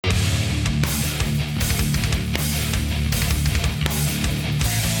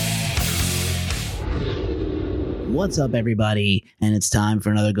What's up, everybody? And it's time for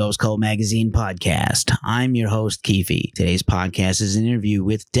another Ghost Cult Magazine podcast. I'm your host, Keefe. Today's podcast is an interview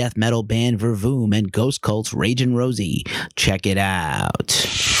with death metal band Virvum and Ghost Cult's Ragin' Rosie. Check it out.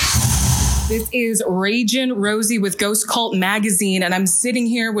 This is Ragin' Rosie with Ghost Cult Magazine, and I'm sitting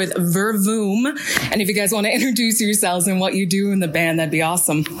here with Virvum. And if you guys want to introduce yourselves and what you do in the band, that'd be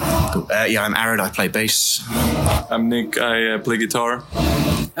awesome. Cool. I'm Aaron. I play bass. I'm Nick. I play guitar.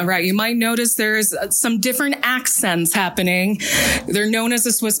 All right. You might notice there's some different accents happening. They're known as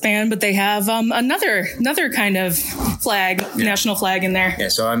a Swiss band, but they have another kind of flag, national flag in there. Yeah.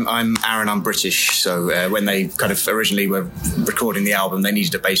 So I'm Aaron. I'm British. So when they kind of originally were recording the album, they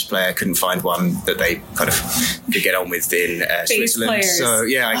needed a bass player. Couldn't find one that they kind of could get on with in Switzerland. Players. So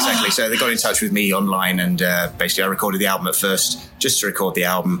yeah, exactly. So they got in touch with me online, and basically I recorded the album at first, just to record the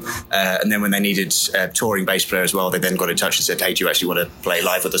album, and then when they needed a touring bass player as well, they then got in touch and said, "Hey, do you actually want to play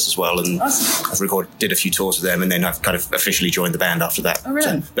live with us as well?" And awesome. did a few tours with them, and then I've kind of officially joined the band after that. Oh,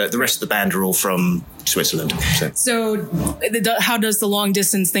 really? But the rest of the band are all from Switzerland. So how does the long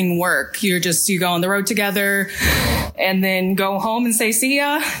distance thing work? You go on the road together and then go home and say, see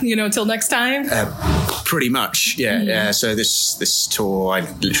ya, till next time? Pretty much, yeah. Mm-hmm. So this tour, I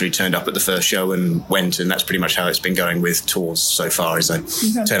literally turned up at the first show and went, and that's pretty much how it's been going with tours so far, is I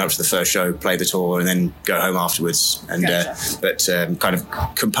turn up to the first show, play the tour, and then go home afterwards. And Gotcha. kind of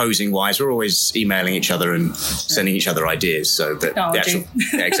composing wise, we're always emailing each other and sending each other ideas. So that the actual,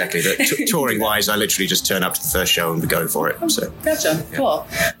 yeah, exactly. Touring wise, I literally just turn up to the first show and we go for it. So gotcha. Yeah. Cool.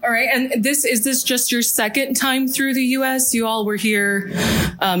 All right. And is this just your second time through the U.S.? You all were here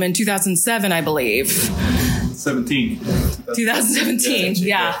in 2007, I believe. 2017.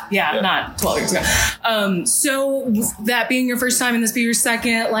 Yeah, not 12 years ago. So that being your first time and this being your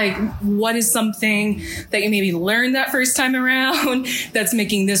second, like, what is something that you maybe learned that first time around that's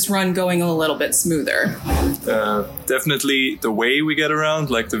making this run going a little bit smoother? Definitely the way we get around,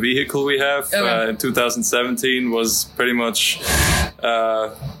 like the vehicle we have. In 2017 was pretty much,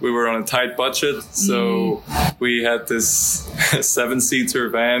 we were on a tight budget. So we had this 7-seater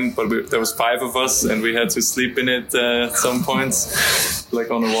van, but there was 5 of us and we had to sleep in it at some points,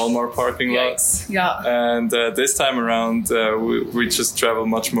 like on a Walmart parking lot. Yeah. And this time around, we just travel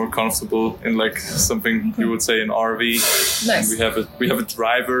much more comfortable in like something you would say an RV. Nice. And we have a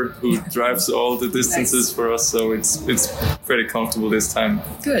driver who drives all the distances for us, so it's pretty comfortable this time.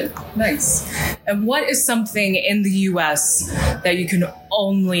 Good. Nice. And what is something in the US that you can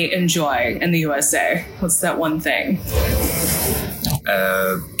only enjoy in the USA? What's that one thing?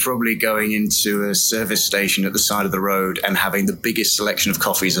 Probably going into a service station at the side of the road and having the biggest selection of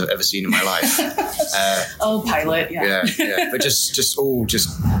coffees I've ever seen in my life. Pilot, yeah. But just all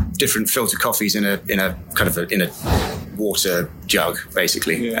different filter coffees in a water jug,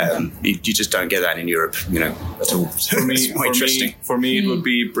 basically. Yeah. You just don't get that in Europe, at all. For me, it would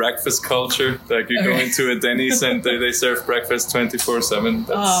be breakfast culture. Like you go into a Denny's and they serve breakfast 24/7.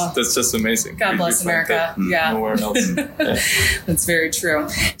 That's just amazing. God bless America. Yeah. Nowhere else. Yeah. That's very true.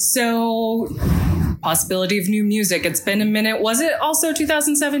 So, possibility of new music. It's been a minute. Was it also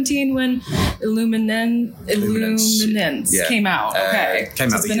 2017 when Illuminance came out? Okay.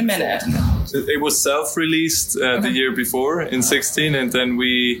 It's been a minute. It was self-released the year before in 16, and then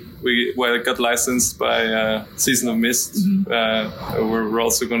we got licensed by Season of Mist. We're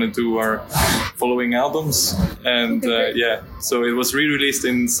also going to do our following albums, and so it was re-released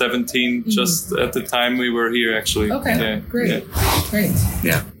in 17, just at the time we were here, actually. Okay, yeah. Great. Yeah. Great.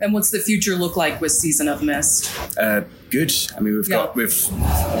 Yeah. And what's the future look like with Season of Mist? Good. I mean, we've got the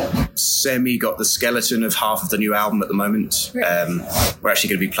skeleton of half of the new album at the moment. We're actually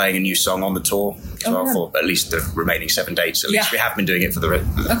going to be playing a new song on the tour as well for at least the remaining 7 dates. At least we have been doing it for the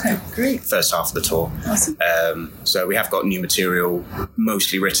first half of the tour. Awesome. So we have got new material,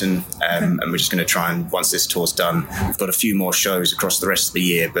 mostly written, and we're just going to try and, once this tour's done, we've got a few more shows across the rest of the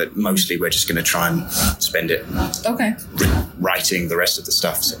year, but mostly we're just going to try and spend it writing the rest of the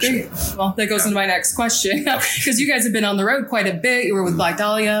stuff. Great. Well, that goes into my next question, because you guys have been on the road quite a bit. You were with Black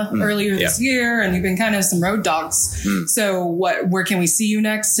Dahlia earlier this year, and you've been kind of some road dogs. So where can we see you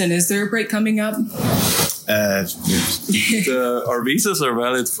next? And is there a break coming up? Our visas are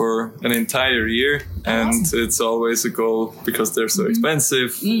valid for an entire year, and it's always a goal because they're so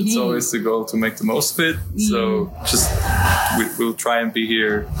expensive. It's always the goal to make the most of it. So we'll try and be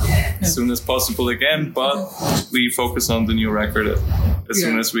here as soon as possible again, but we focus on the new record as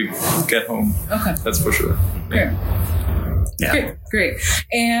soon as we get home. Okay, that's for sure. Yeah. Yeah. Great.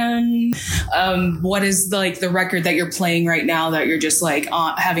 And what is the record that you're playing right now that you're just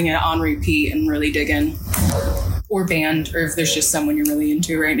having it on repeat and really digging? Or band, or if there's just someone you're really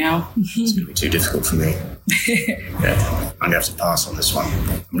into right now? It's going to be too difficult for me. Yeah, I'm gonna have to pass on this one.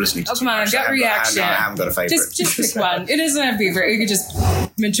 I'm listening to. Oh, come on, gut reaction. I haven't got a favorite. Just pick one. It doesn't have to be a favorite. You could just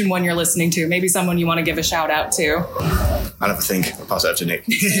mention one you're listening to. Maybe someone you want to give a shout out to. I'll have a think. I'll pass it up to Nick.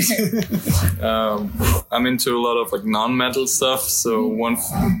 I'm into a lot of like non-metal stuff. So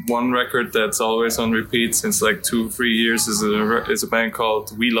one record that's always on repeat since like 2-3 years is a band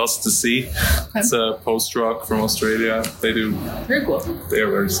called We Lost the Sea. It's a post-rock from Australia. They do. Very cool. They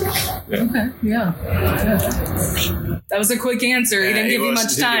are very sick. Yeah. Okay. Yeah. That was a quick answer. He didn't give you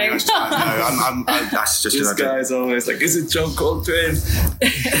much time. No, that's just this guy's always like, is it John Coltrane?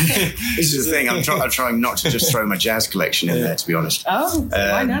 This is the thing. I'm trying not to just throw my jazz collection in there, to be honest. Oh,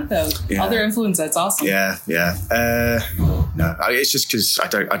 why not though? Yeah. Other influence. That's awesome. Yeah. No, it's just because I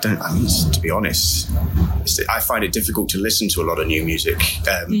don't. I mean, to be honest, I find it difficult to listen to a lot of new music,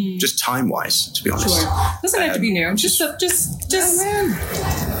 just time wise. To be honest, sure. Doesn't have to be new. Just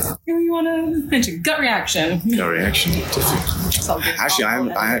you want to mention gut reaction. Gut reaction. Actually, I'm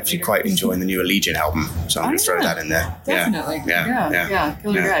actually quite enjoying the new Allegiant album, so I'm going to throw that in there. Definitely. Yeah.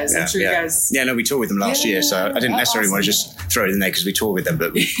 Killer guys. I'm sure you guys. Yeah, no, we toured with them last year, so I didn't necessarily want to just throw it in there because we toured with them,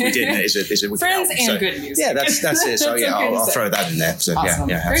 but we did. It's a wicked Friends album, and good music. Yeah, that's it. So yeah, I'll throw that in there. So awesome.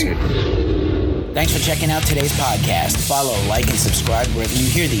 yeah, absolutely. Thanks for checking out today's podcast. Follow, like, and subscribe wherever you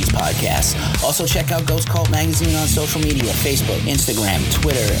hear these podcasts. Also, check out Ghost Cult Magazine on social media, Facebook, Instagram,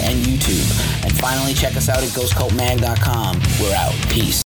 Twitter, and YouTube. And finally, check us out at ghostcultmag.com. We're out. Peace.